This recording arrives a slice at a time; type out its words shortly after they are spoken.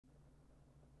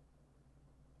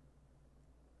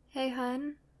Hey,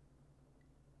 hun.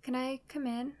 Can I come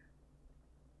in?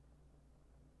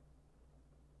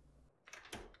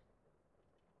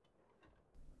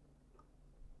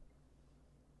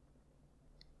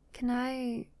 Can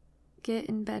I get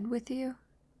in bed with you?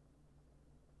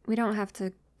 We don't have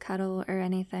to cuddle or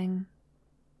anything.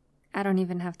 I don't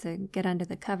even have to get under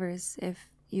the covers if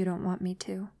you don't want me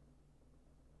to.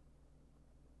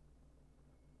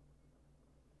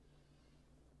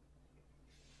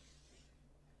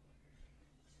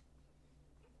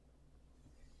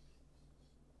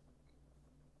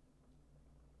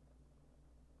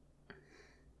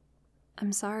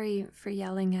 I'm sorry for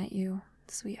yelling at you,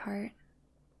 sweetheart.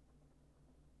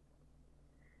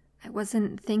 I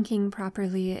wasn't thinking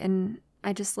properly and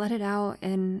I just let it out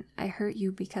and I hurt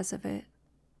you because of it.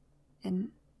 And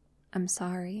I'm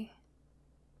sorry.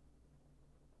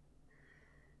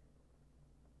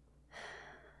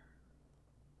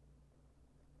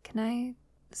 Can I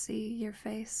see your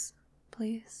face,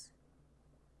 please?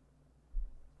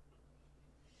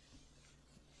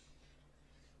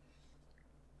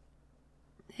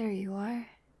 There you are.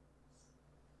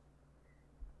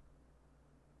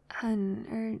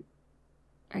 Hun,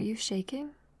 are you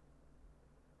shaking?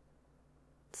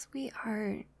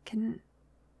 Sweetheart, can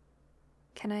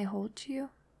I hold you?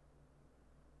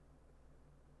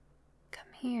 Come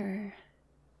here.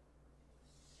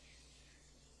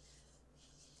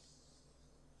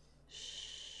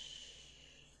 Shh.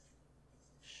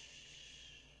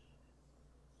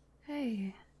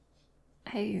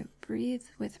 Hey, breathe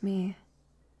with me,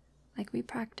 like we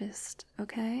practiced,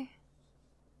 okay?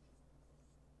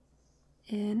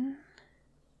 In.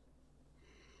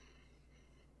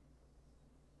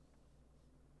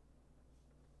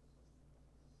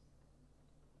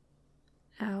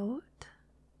 Out.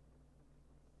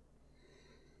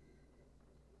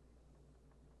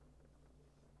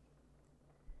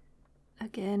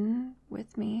 Again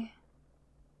with me.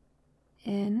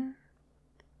 In.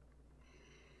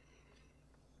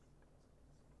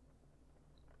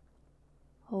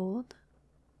 Hold.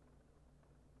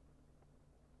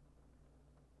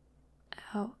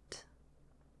 Out.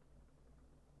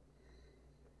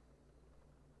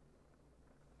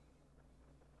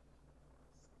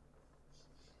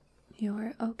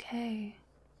 You're okay.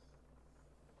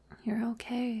 You're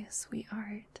okay,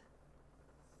 sweetheart.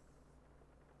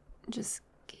 Just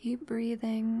keep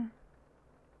breathing.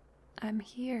 I'm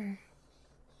here.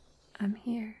 I'm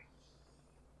here.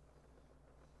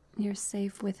 You're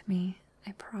safe with me,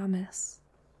 I promise.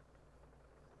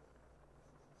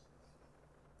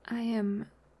 I am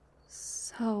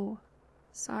so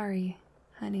sorry,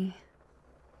 honey.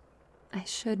 I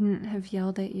shouldn't have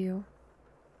yelled at you.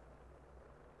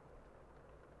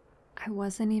 I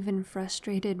wasn't even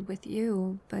frustrated with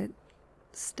you, but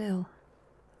still,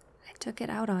 I took it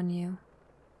out on you.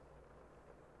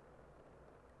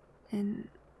 And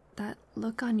that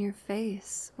look on your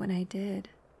face when I did,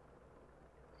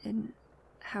 and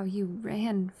how you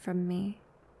ran from me.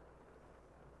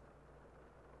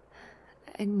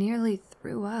 I nearly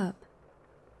threw up.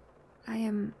 I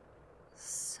am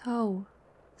so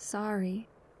sorry.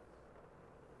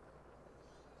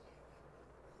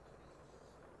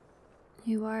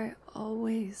 You are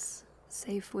always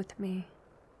safe with me.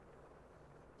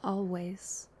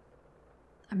 Always.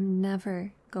 I'm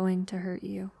never going to hurt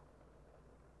you.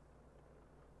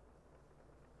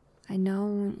 I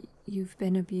know you've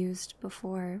been abused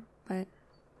before, but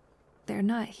they're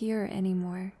not here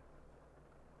anymore.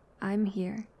 I'm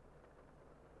here.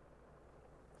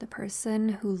 The person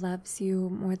who loves you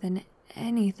more than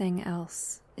anything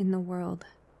else in the world.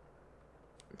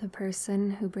 The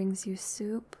person who brings you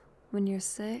soup when you're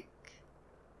sick,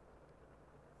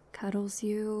 cuddles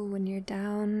you when you're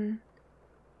down,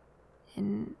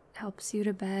 and helps you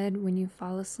to bed when you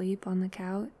fall asleep on the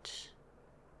couch.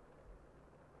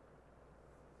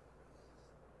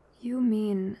 You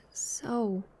mean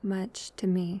so much to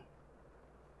me.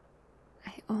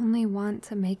 I only want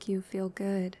to make you feel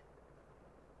good.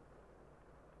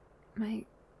 My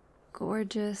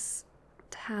gorgeous,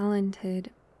 talented,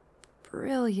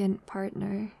 brilliant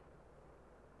partner.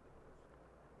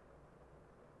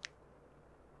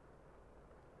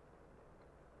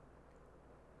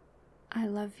 I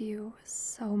love you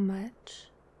so much.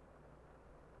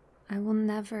 I will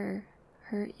never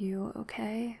hurt you,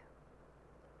 okay?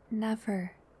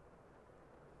 Never.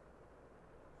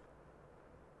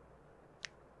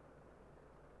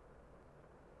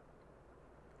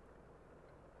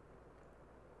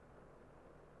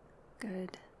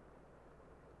 Good.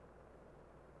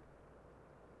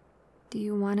 Do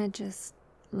you want to just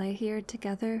lay here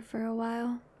together for a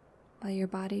while your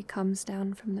body comes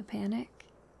down from the panic?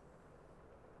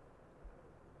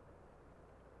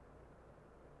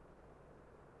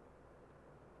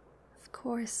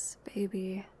 course,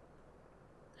 baby.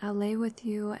 I'll lay with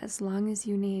you as long as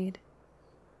you need.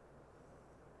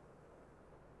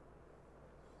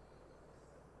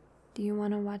 Do you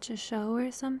want to watch a show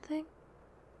or something?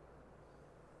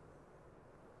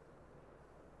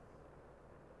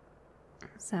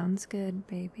 Sounds good,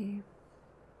 baby.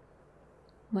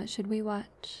 What should we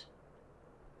watch?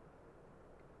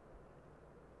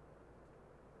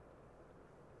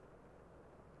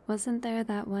 Wasn't there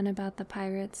that one about the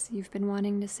pirates you've been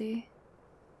wanting to see?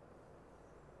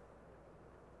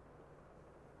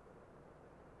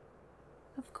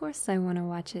 Of course I want to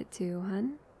watch it too,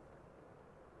 hun.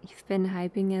 You've been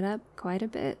hyping it up quite a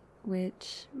bit,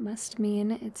 which must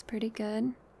mean it's pretty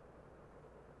good.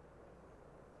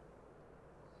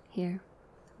 Here,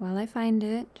 while I find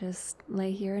it, just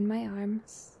lay here in my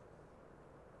arms.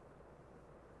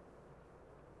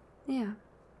 Yeah,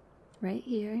 right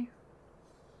here.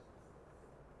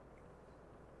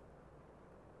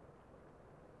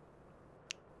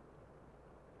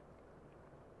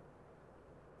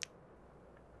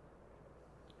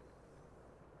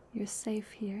 You're safe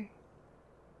here.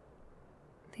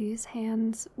 These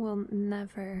hands will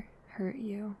never hurt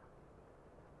you.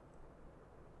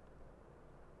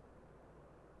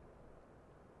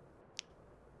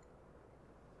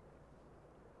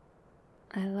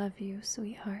 I love you,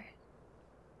 sweetheart.